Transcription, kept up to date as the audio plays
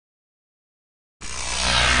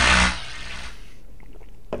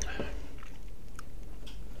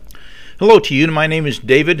Hello to you, my name is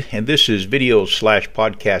David, and this is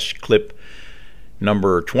video/podcast clip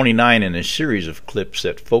number 29 in a series of clips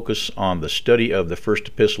that focus on the study of the first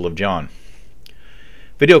epistle of John.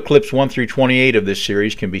 Video clips 1 through 28 of this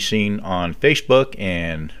series can be seen on Facebook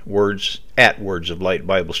and Words of Light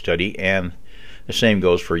Bible Study, and the same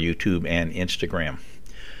goes for YouTube and Instagram.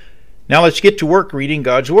 Now let's get to work reading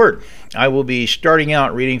God's Word. I will be starting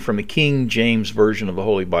out reading from the King James Version of the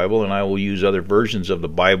Holy Bible, and I will use other versions of the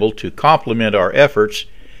Bible to complement our efforts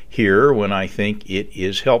here when I think it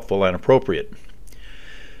is helpful and appropriate.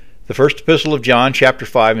 The first epistle of John, chapter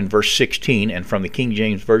 5 and verse 16, and from the King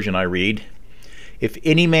James Version I read, "If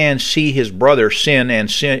any man see his brother sin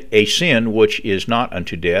a sin which is not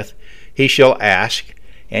unto death, he shall ask,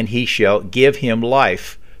 and he shall give him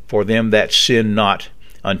life for them that sin not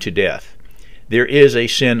unto death. There is a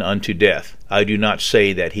sin unto death. I do not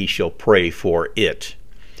say that he shall pray for it."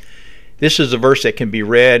 This is a verse that can be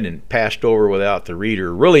read and passed over without the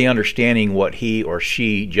reader really understanding what he or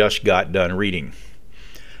she just got done reading.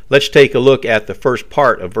 Let's take a look at the first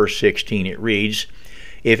part of verse 16. It reads,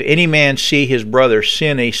 "If any man see his brother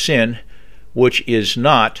sin a sin which is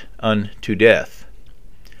not unto death."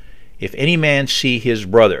 If any man see his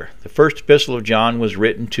brother. The first epistle of John was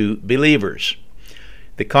written to believers.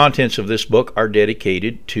 The contents of this book are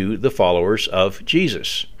dedicated to the followers of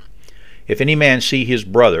Jesus. If any man see his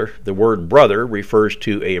brother, the word brother refers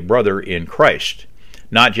to a brother in Christ,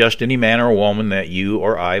 not just any man or woman that you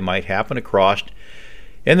or I might happen across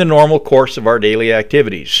in the normal course of our daily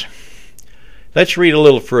activities. Let's read a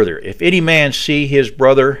little further. "If any man see his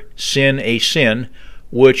brother sin a sin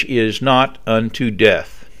which is not unto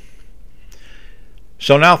death."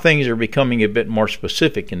 So now things are becoming a bit more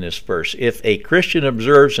specific in this verse. If a Christian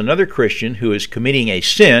observes another Christian who is committing a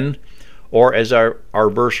sin, or as our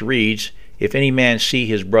verse reads, "If any man see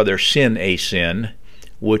his brother sin a sin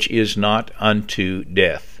which is not unto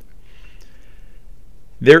death."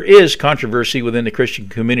 There is controversy within the Christian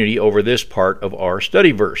community over this part of our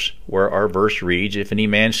study verse, where our verse reads, "If any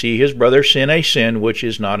man see his brother sin a sin which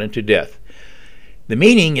is not unto death." The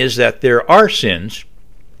meaning is that there are sins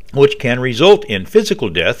which can result in physical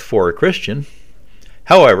death for a Christian.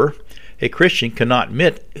 However, a Christian cannot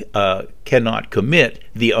commit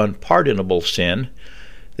the unpardonable sin.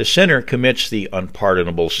 The sinner commits the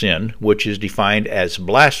unpardonable sin, which is defined as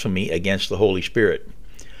blasphemy against the Holy Spirit.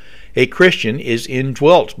 A Christian is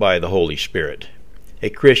indwelt by the Holy Spirit. A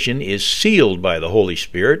Christian is sealed by the Holy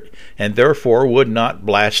Spirit, and therefore would not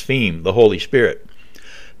blaspheme the Holy Spirit.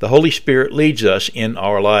 The Holy Spirit leads us in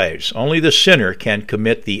our lives. Only the sinner can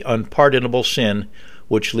commit the unpardonable sin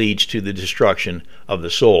which leads to the destruction of the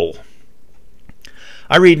soul.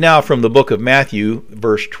 I read now from the book of Matthew,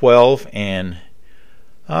 verse 12, and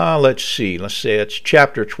let's say it's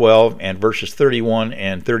chapter 12 and verses 31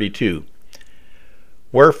 and 32.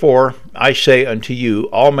 "Wherefore I say unto you,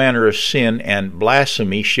 all manner of sin and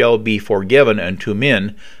blasphemy shall be forgiven unto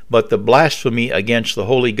men, but the blasphemy against the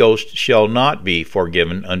Holy Ghost shall not be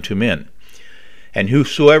forgiven unto men. And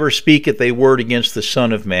whosoever speaketh a word against the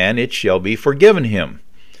Son of Man, it shall be forgiven him.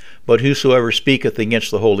 But whosoever speaketh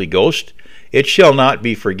against the Holy Ghost, it shall not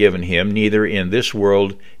be forgiven him, neither in this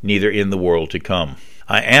world, neither in the world to come."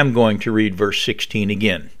 I am going to read verse 16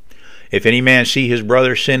 again. "If any man see his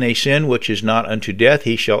brother sin a sin which is not unto death,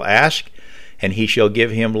 he shall ask, and he shall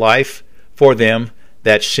give him life for them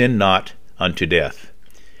that sin not unto death.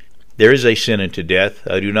 There is a sin unto death.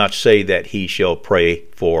 I do not say that he shall pray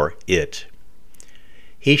for it.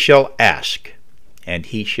 He shall ask, and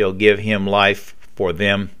he shall give him life for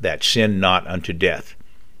them that sin not unto death."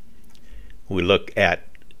 We look at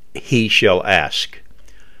he shall ask.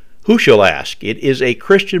 Who shall ask? It is a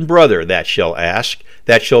Christian brother that shall ask,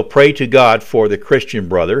 that shall pray to God for the Christian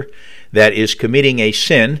brother that is committing a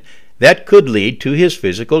sin that could lead to his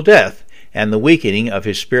physical death and the weakening of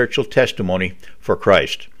his spiritual testimony for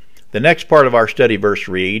Christ. The next part of our study verse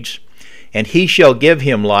reads, "And he shall give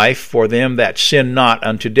him life for them that sin not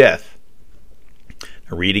unto death."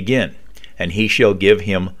 Now read again. "And he shall give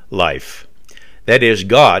him life." That is,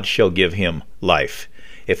 God shall give him life.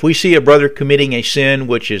 If we see a brother committing a sin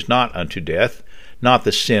which is not unto death, not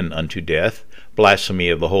the sin unto death, blasphemy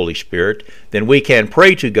of the Holy Spirit, then we can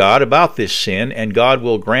pray to God about this sin, and God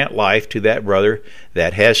will grant life to that brother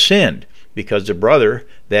that has sinned, because the brother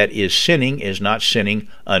that is sinning is not sinning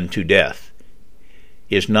unto death,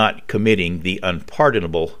 is not committing the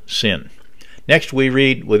unpardonable sin. Next we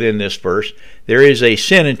read within this verse, "There is a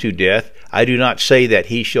sin unto death. I do not say that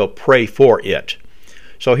he shall pray for it."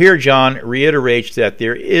 So here John reiterates that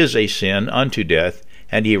there is a sin unto death,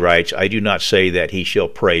 and he writes, "I do not say that he shall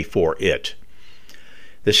pray for it."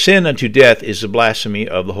 The sin unto death is the blasphemy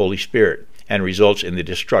of the Holy Spirit and results in the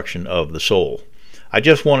destruction of the soul. I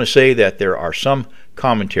just want to say that there are some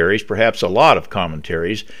commentaries, perhaps a lot of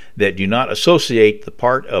commentaries, that do not associate the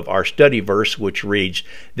part of our study verse which reads,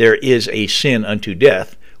 "There is a sin unto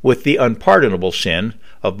death," with the unpardonable sin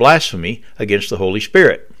of blasphemy against the Holy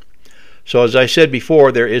Spirit. So as I said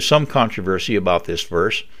before, there is some controversy about this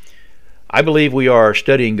verse. I believe we are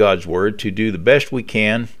studying God's Word to do the best we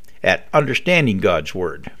can at understanding God's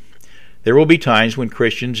Word. There will be times when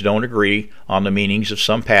Christians don't agree on the meanings of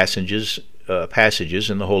some passages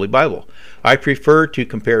in the Holy Bible. I prefer to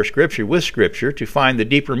compare Scripture with Scripture to find the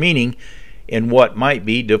deeper meaning in what might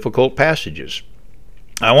be difficult passages.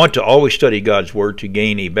 I want to always study God's Word to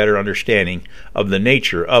gain a better understanding of the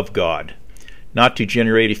nature of God, not to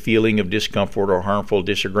generate a feeling of discomfort or harmful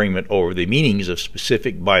disagreement over the meanings of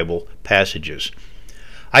specific Bible passages.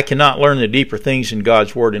 I cannot learn the deeper things in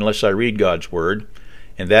God's Word unless I read God's Word,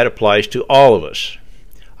 and that applies to all of us.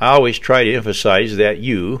 I always try to emphasize that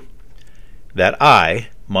I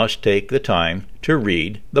must take the time to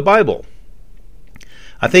read the Bible.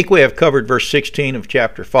 I think we have covered verse 16 of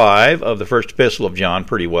chapter 5 of the first epistle of John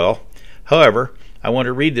pretty well. However, I want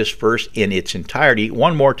to read this verse in its entirety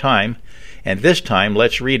one more time, and this time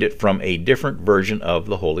let's read it from a different version of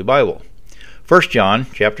the Holy Bible. 1 John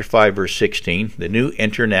chapter 5 verse 16, the New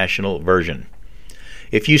International Version.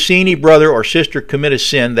 If you see any brother or sister commit a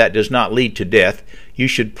sin that does not lead to death, you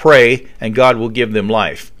should pray and God will give them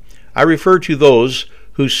life. I refer to those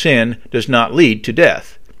whose sin does not lead to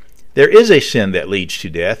death. There is a sin that leads to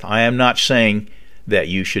death. I am not saying that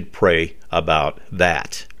you should pray about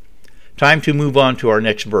that. Time to move on to our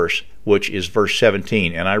next verse, which is verse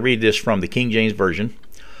 17, and I read this from the King James Version.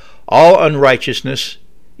 All unrighteousness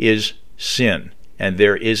is sin, and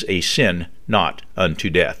there is a sin not unto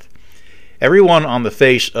death. Everyone on the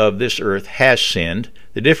face of this earth has sinned.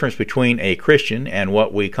 The difference between a Christian and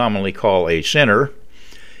what we commonly call a sinner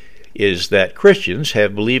is that Christians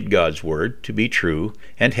have believed God's Word to be true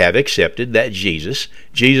and have accepted that Jesus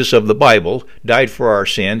of the Bible, died for our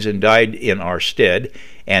sins and died in our stead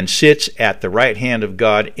and sits at the right hand of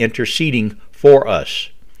God interceding for us.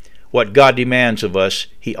 What God demands of us,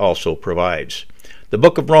 He also provides. The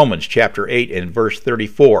book of Romans, chapter 8 and verse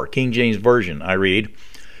 34, King James Version, I read,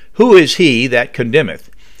 Who is he that condemneth?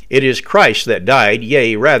 It is Christ that died,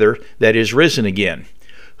 yea, rather, that is risen again,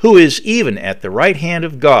 who is even at the right hand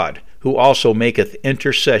of God, who also maketh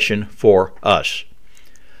intercession for us.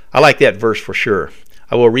 I like that verse for sure.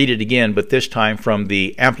 I will read it again, but this time from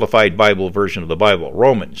the Amplified Bible version of the Bible.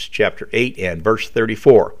 Romans chapter 8 and verse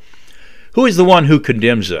 34. Who is the one who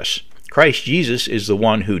condemns us? Christ Jesus is the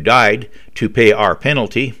one who died to pay our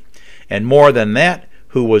penalty, and more than that,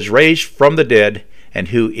 who was raised from the dead, and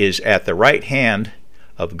who is at the right hand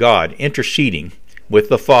of God interceding with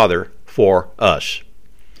the Father for us.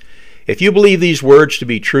 If you believe these words to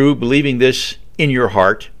be true, believing this in your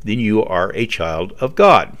heart, then you are a child of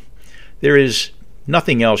God. There is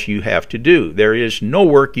nothing else you have to do. There is no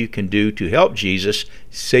work you can do to help Jesus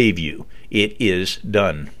save you. It is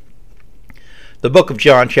done. The book of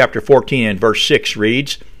John, chapter 14 and verse 6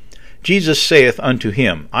 reads, Jesus saith unto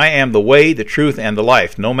him, I am the way, the truth, and the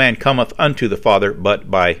life. No man cometh unto the Father but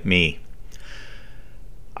by me.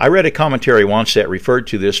 I read a commentary once that referred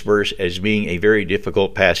to this verse as being a very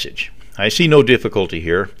difficult passage. I see no difficulty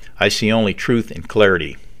here. I see only truth and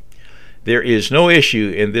clarity. There is no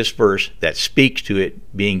issue in this verse that speaks to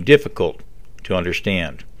it being difficult to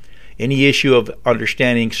understand. Any issue of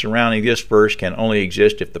understanding surrounding this verse can only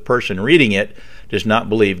exist if the person reading it does not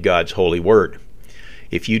believe God's holy word.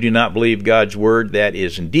 If you do not believe God's word, that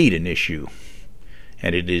is indeed an issue,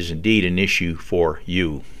 and it is indeed an issue for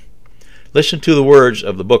you. Listen to the words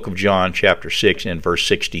of the book of John, chapter 6 and verse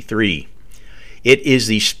 63. It is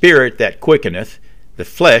the Spirit that quickeneth, the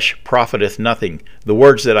flesh profiteth nothing. The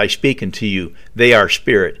words that I speak unto you, they are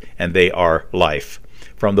spirit, and they are life.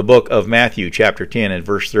 From the book of Matthew, chapter 10 and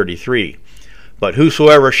verse 33. But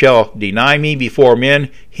whosoever shall deny me before men,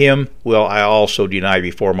 him will I also deny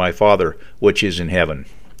before my Father, which is in heaven.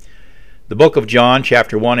 The book of John,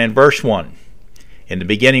 chapter 1 and verse 1. In the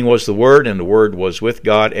beginning was the Word, and the Word was with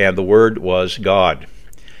God, and the Word was God.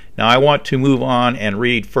 Now I want to move on and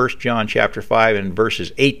read 1 John chapter 5 and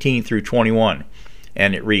verses 18 through 21.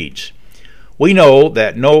 And it reads, We know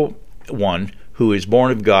that no one who is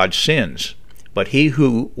born of God sins, but he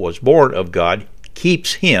who was born of God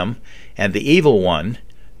keeps him, and the evil one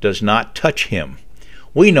does not touch him.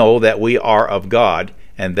 We know that we are of God,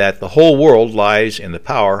 and that the whole world lies in the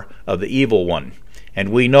power of the evil one. And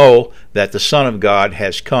we know that the Son of God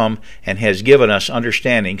has come and has given us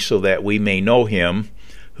understanding so that we may know him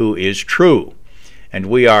who is true. and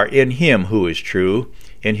we are in him who is true,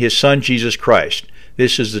 in his Son Jesus Christ.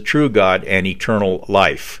 This is the true God and eternal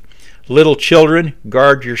life. Little children,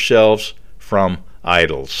 guard yourselves from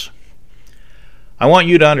idols. I want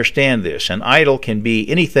you to understand this. An idol can be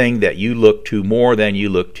anything that you look to more than you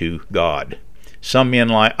look to God. Some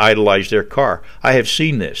men idolize their car. I have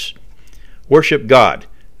seen this. Worship God,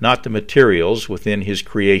 not the materials within his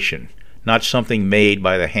creation, not something made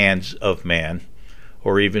by the hands of man,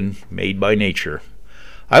 or even made by nature.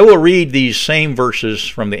 I will read these same verses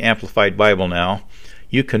from the Amplified Bible now.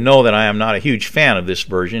 You can know that I am not a huge fan of this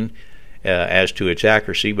version as to its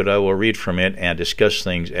accuracy, but I will read from it and discuss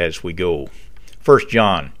things as we go. 1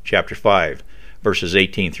 John chapter 5, verses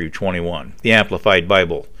 18 through 21, the Amplified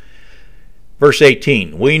Bible. Verse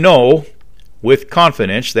 18, we know with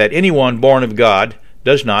confidence that anyone born of God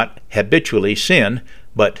does not habitually sin,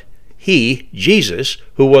 but he, Jesus,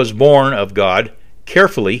 who was born of God,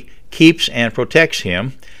 carefully keeps and protects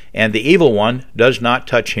him, and the evil one does not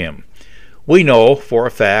touch him. We know for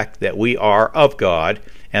a fact that we are of God,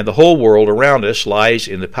 and the whole world around us lies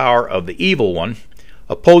in the power of the evil one,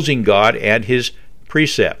 opposing God and his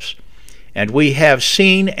precepts. And we have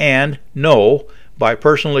seen and know by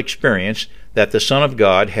personal experience that the Son of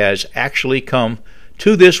God has actually come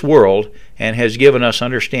to this world and has given us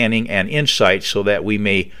understanding and insight so that we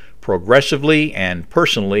may progressively and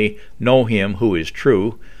personally know him who is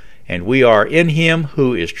true, and we are in him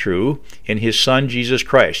who is true, in his Son Jesus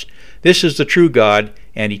Christ. This is the true God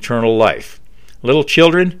and eternal life. Little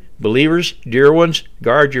children, believers, dear ones,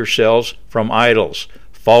 guard yourselves from idols,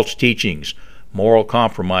 false teachings, moral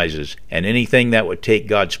compromises, and anything that would take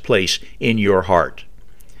God's place in your heart.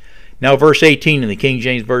 Now, verse 18 in the King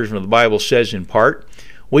James Version of the Bible says in part,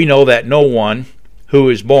 we know that no one who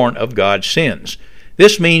is born of God sins.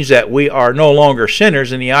 This means that we are no longer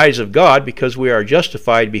sinners in the eyes of God because we are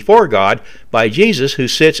justified before God by Jesus, who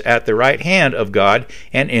sits at the right hand of God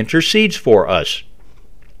and intercedes for us.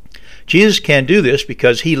 Jesus can do this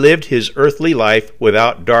because he lived his earthly life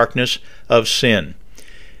without darkness of sin,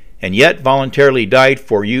 and yet voluntarily died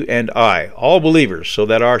for you and I, all believers, so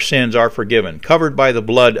that our sins are forgiven, covered by the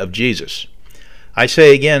blood of Jesus. I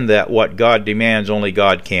say again that what God demands only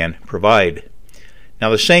God can provide. Now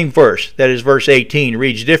the same verse, that is verse 18,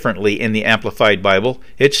 reads differently in the Amplified Bible.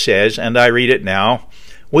 It says, and I read it now,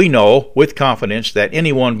 we know with confidence that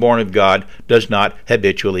anyone born of God does not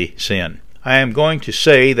habitually sin. I am going to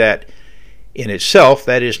say that in itself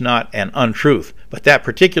that is not an untruth, but that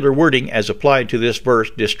particular wording as applied to this verse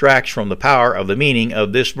distracts from the power of the meaning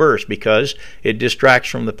of this verse because it distracts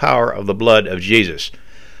from the power of the blood of Jesus.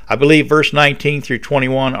 I believe verse 19 through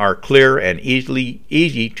 21 are clear and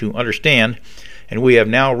easy to understand, and we have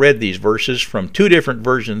now read these verses from two different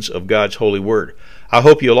versions of God's holy word. I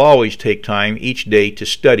hope you'll always take time each day to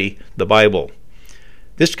study the Bible.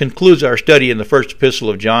 This concludes our study in the first epistle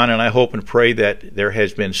of John, and I hope and pray that there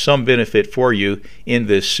has been some benefit for you in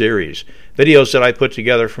this series. Videos that I put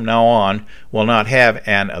together from now on will not have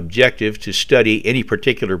an objective to study any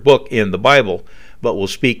particular book in the Bible, but will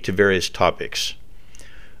speak to various topics.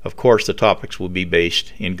 Of course, the topics will be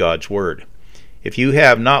based in God's Word. If you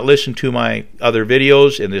have not listened to my other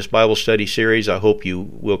videos in this Bible study series, I hope you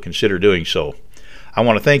will consider doing so. I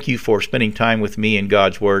want to thank you for spending time with me in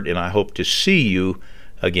God's Word, and I hope to see you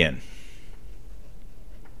again.